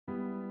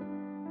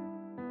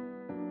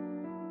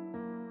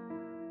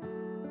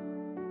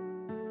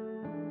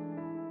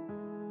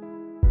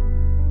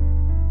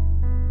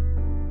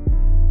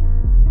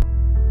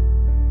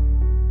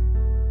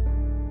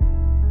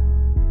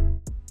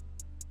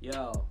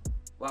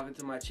Welcome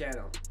to my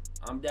channel.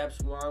 I'm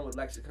Deps One with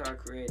Lexicon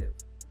Creative.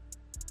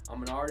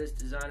 I'm an artist,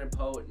 designer,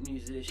 poet, and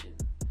musician.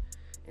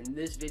 In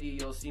this video,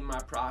 you'll see my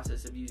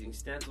process of using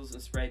stencils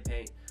and spray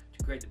paint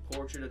to create the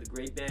portrait of the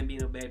great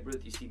Bambino Babe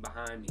Ruth you see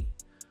behind me.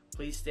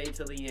 Please stay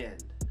till the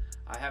end.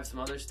 I have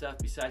some other stuff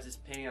besides this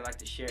painting I'd like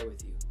to share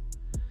with you.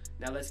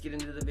 Now let's get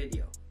into the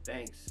video.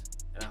 Thanks,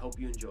 and I hope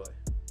you enjoy.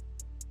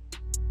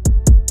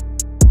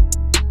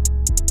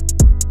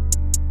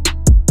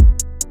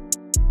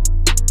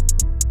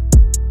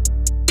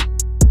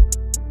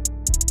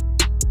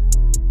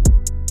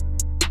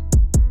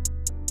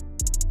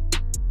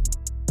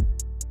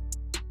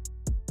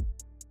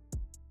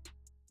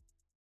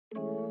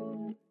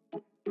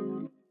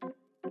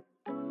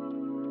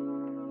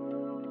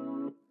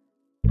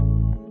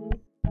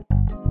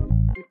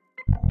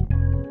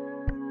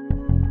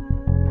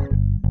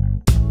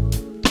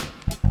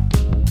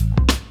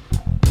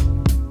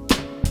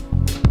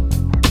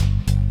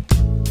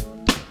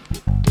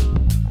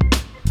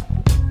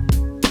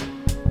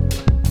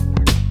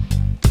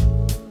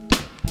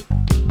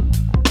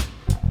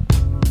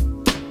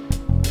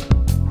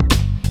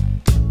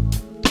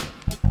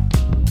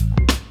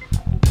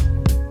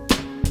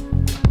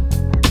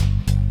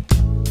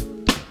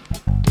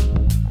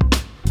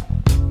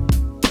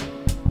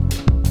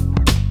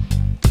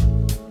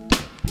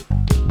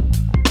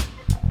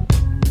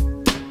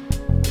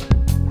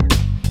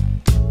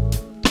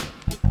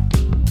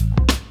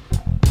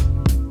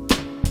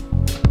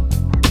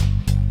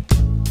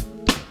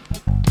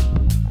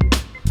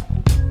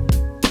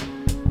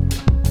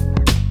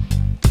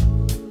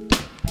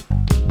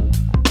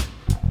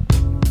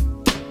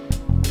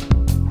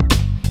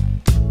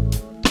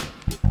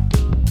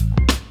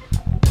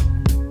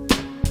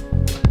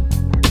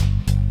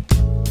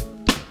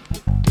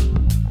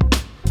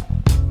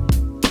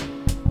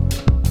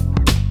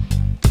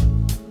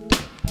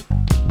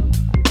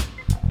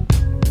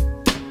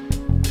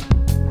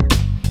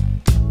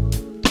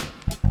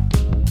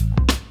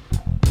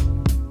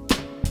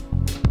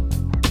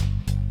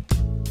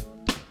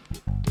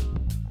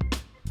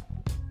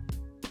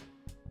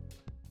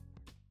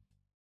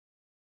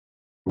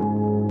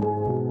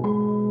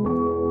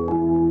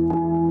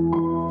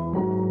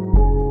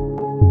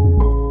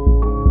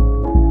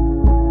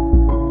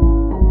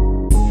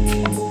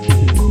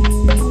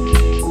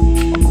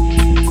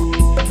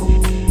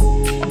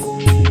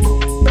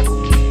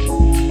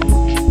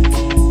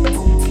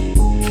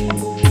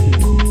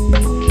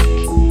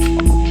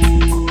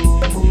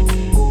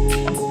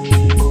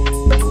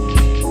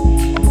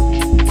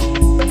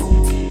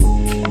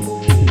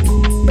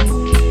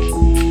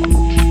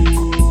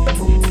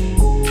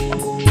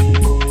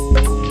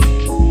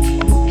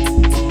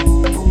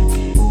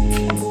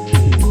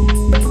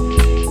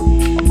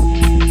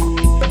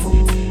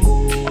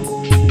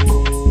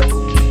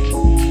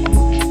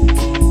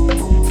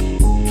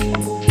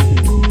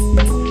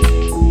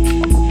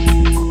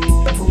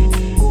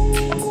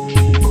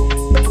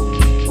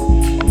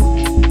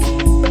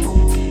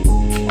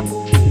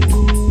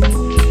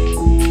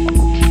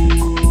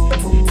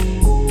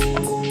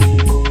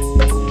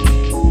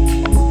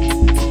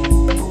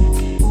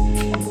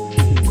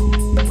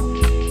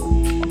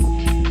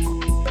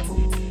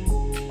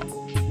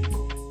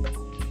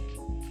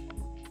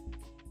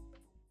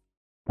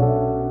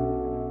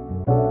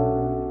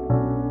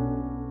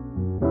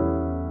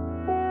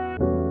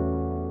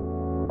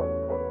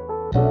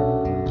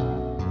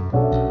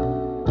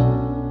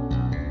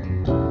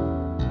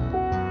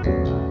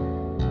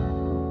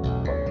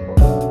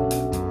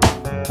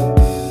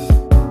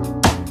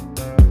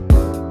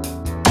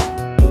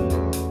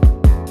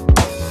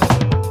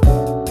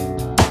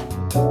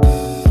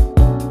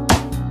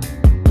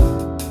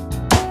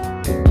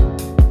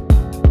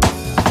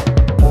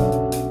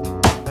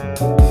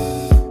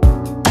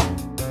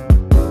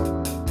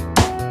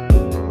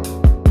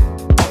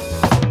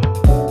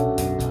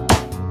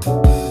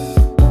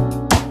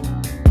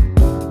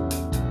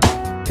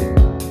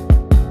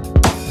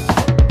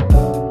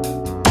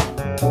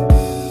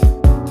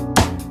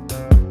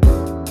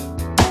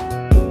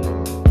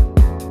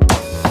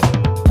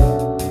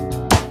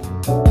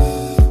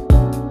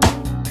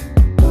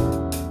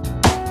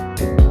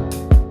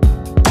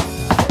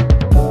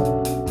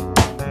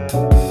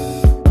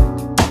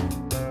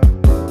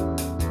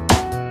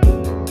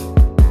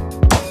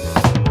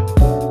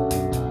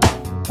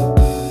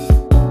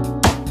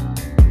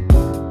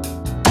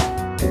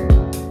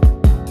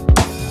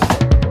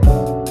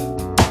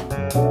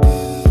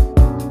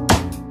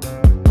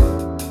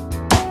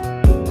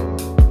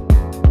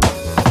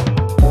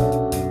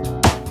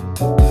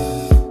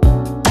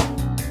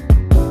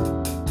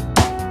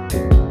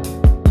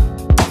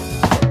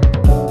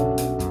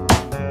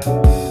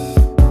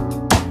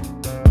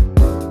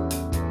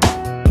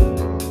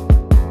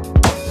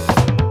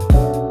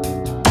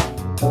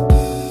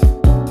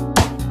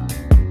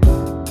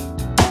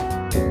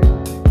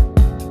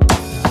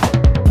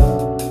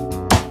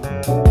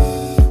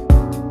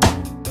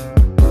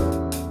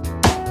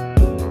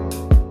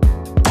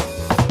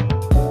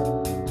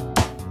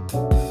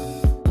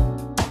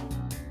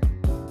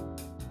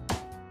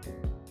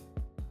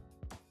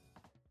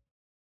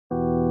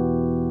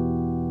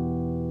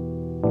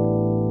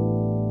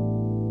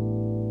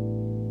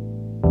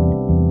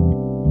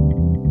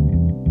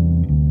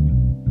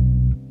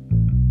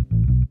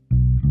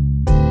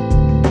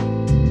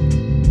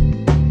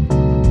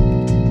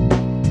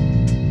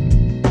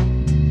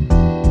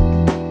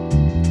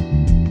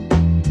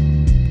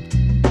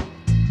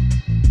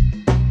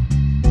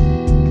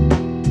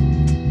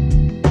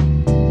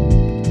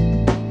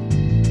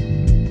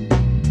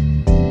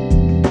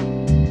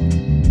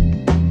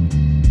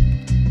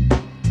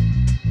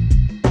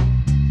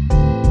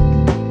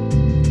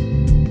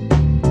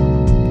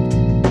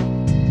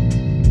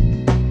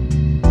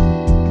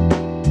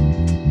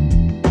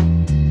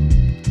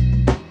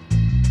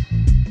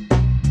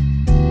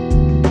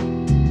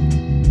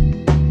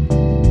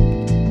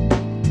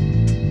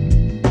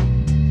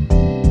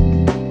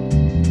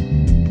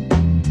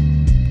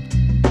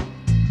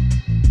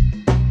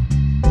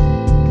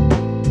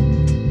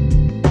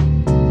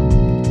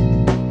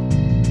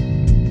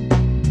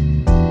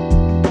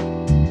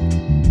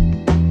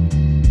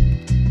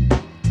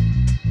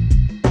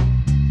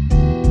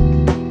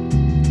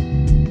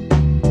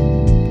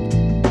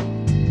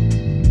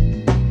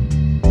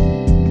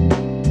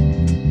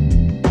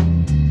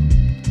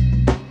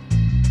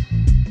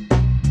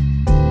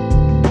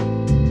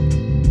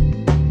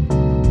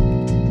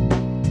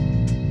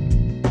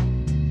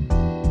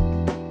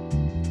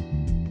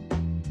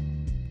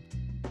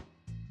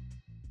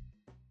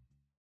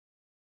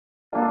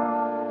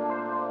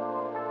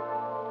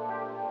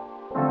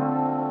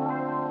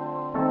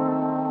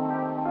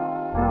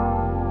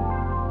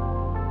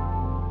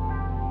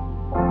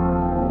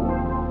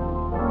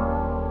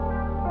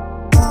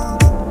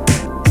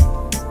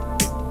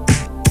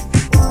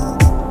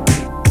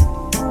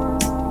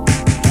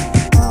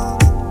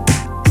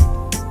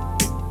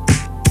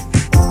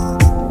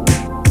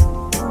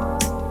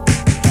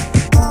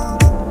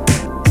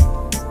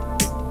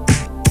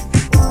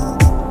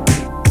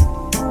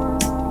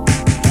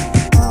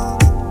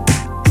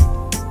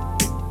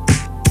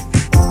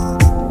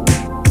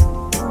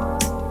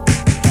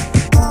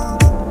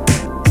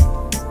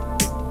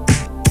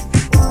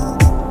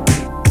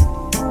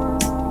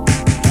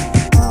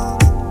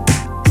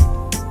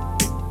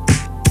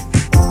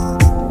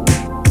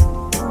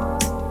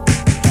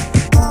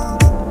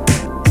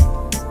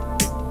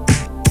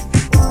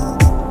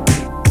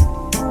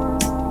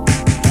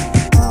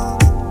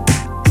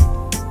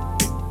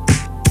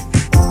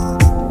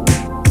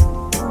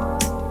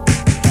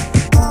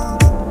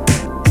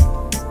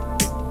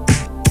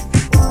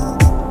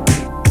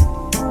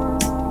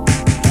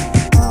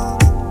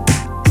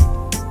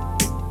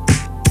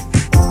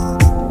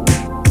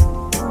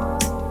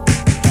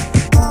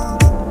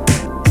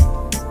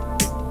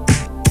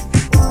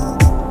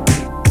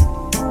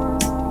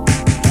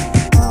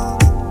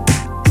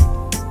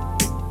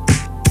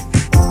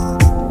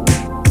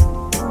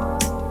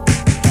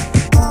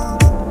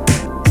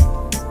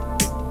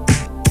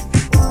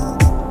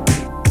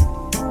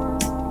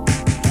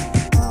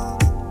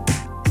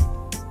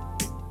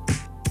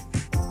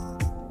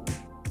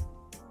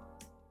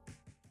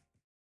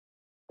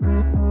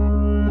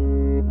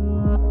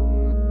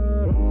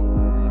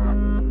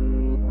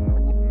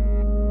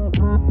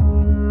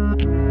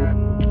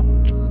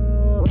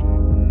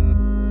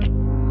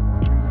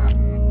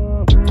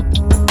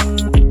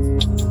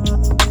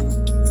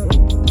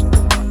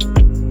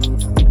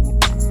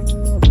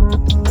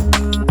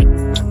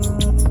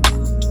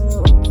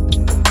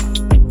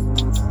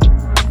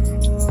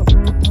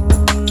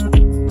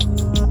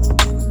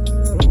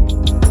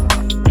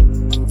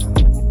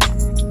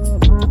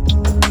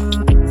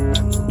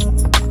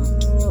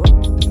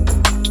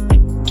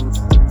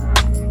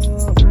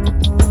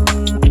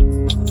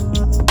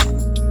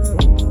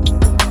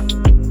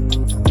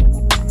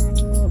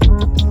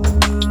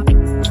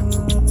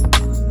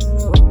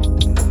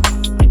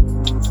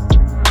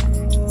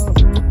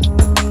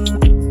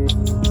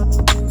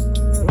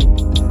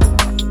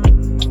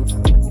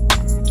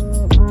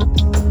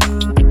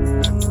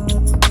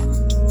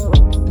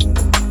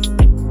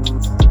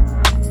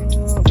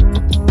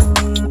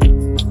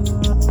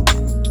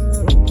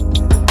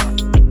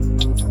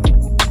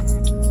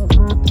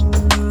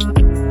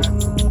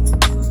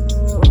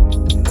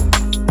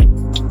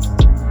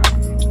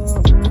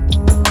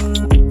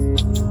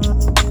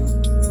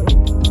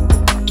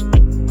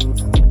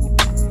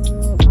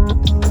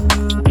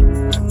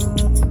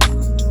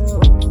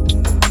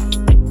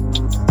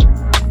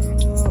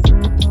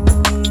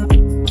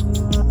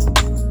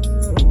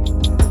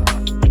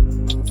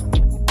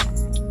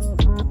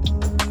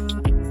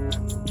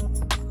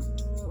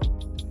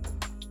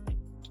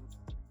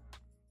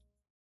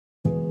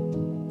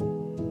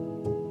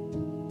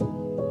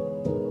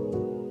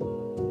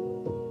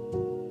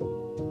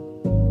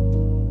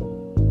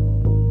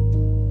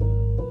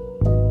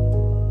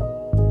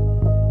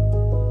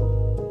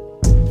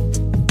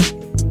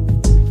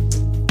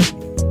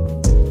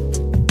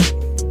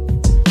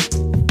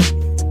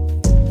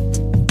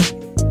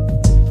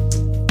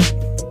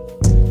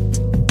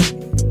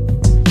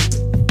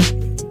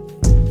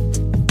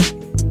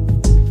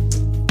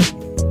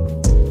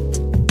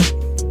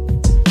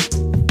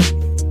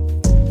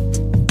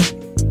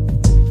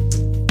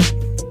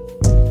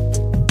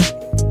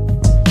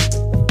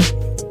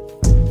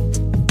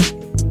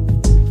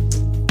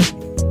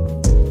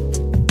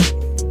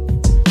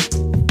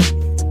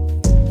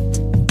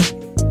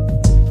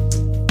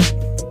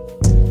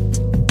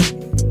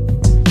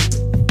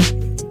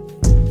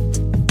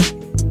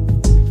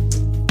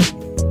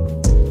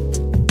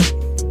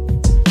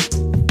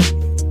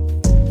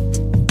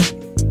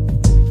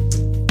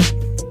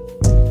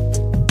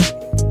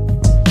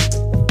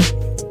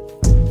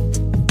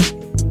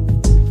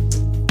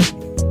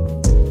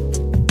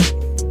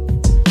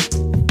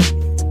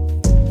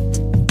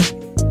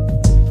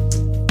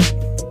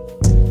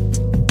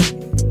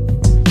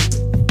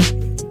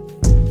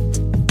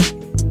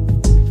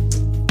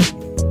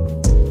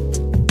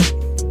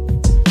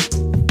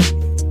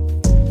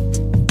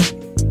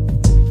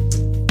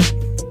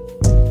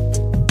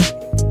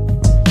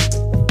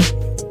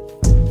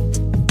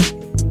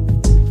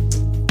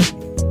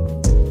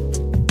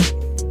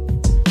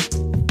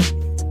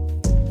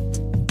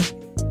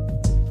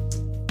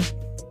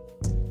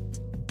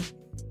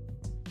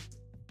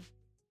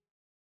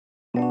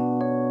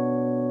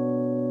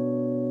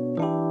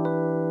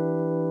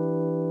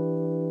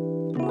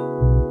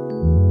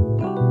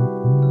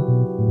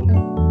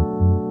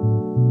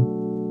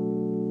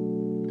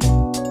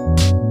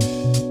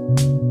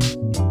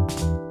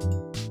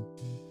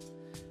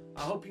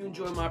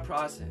 enjoy my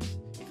process.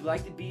 If you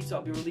like the beats,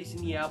 I'll be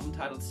releasing the album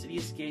titled City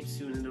Escape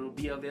soon, and it'll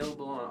be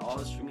available on all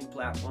the streaming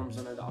platforms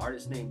under the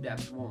artist name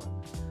Deps One.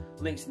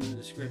 Links in the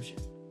description.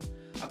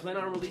 I plan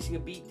on releasing a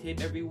beat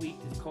tape every week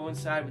to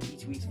coincide with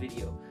each week's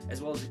video,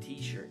 as well as a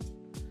t-shirt.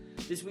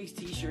 This week's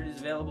t-shirt is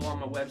available on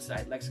my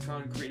website,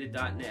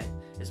 lexiconcreated.net,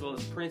 as well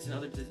as prints and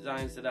other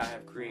designs that I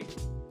have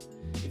created.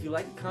 If you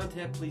like the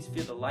content, please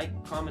feel to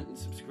like, comment, and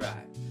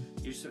subscribe.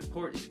 Your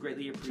support is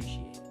greatly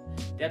appreciated.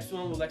 Deps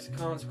One with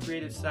Lexicon's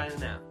Creative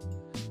signing out.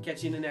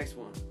 Catch you in the next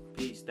one.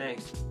 Peace.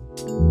 Thanks.